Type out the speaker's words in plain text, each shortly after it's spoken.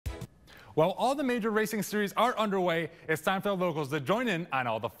While all the major racing series are underway, it's time for the locals to join in on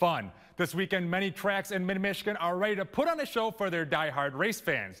all the fun. This weekend, many tracks in mid-Michigan are ready to put on a show for their die-hard race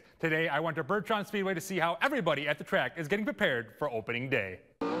fans. Today, I went to Birch Run Speedway to see how everybody at the track is getting prepared for opening day.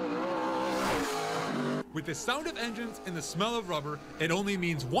 With the sound of engines and the smell of rubber, it only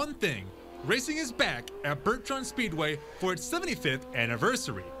means one thing. Racing is back at Birch Run Speedway for its 75th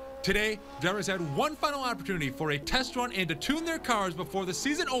anniversary. Today, drivers had one final opportunity for a test run and to tune their cars before the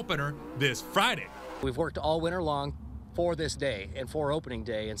season opener this Friday. We've worked all winter long for this day and for opening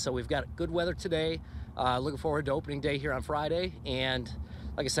day, and so we've got good weather today. Looking forward to opening day here on Friday, and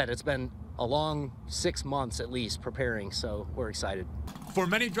like I said, it's been a long 6 months at least preparing, so we're excited. For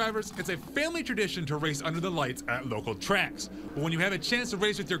many drivers, it's a family tradition to race under the lights at local tracks. But when you have a chance to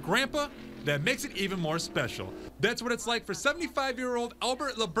race with your grandpa, that makes it even more special. That's what it's like for 75-year-old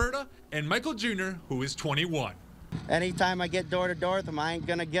Albert Liberta and Michael Jr., who is 21. Anytime I get door to door with them, I ain't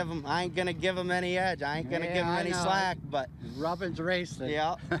gonna give them any edge. I ain't gonna give them any slack. But Robin's racing.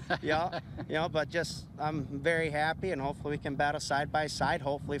 Yeah. But just I'm very happy, and hopefully we can battle side by side.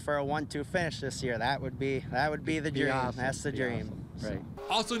 Hopefully for a 1-2 finish this year. That would be the dream. Awesome. That's the dream. Awesome. Right.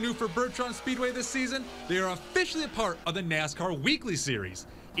 Also new for Birch Run Speedway this season, they are officially a part of the NASCAR Weekly Series.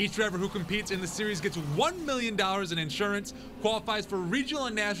 Each driver who competes in the series gets $1 million in insurance, qualifies for regional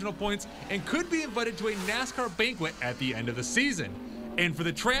and national points, and could be invited to a NASCAR banquet at the end of the season. And for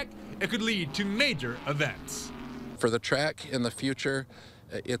the track, it could lead to major events. For the track in the future,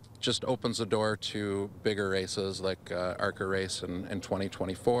 it just opens the door to bigger races like ARCA race in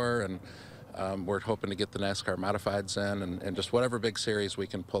 2024, and we're hoping to get the NASCAR modifieds in, and just whatever big series we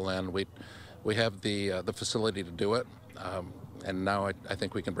can pull in. We have the facility to do it. And now I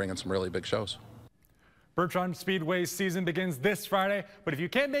think we can bring in some really big shows. Birch Run Speedway's season begins this Friday, but if you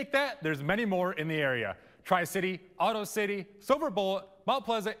can't make that, there's many more in the area. Tri-City, Auto City, Silver Bullet, Mount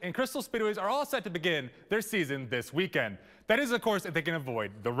Pleasant, and Crystal Speedways are all set to begin their season this weekend. That is, of course, if they can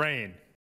avoid the rain.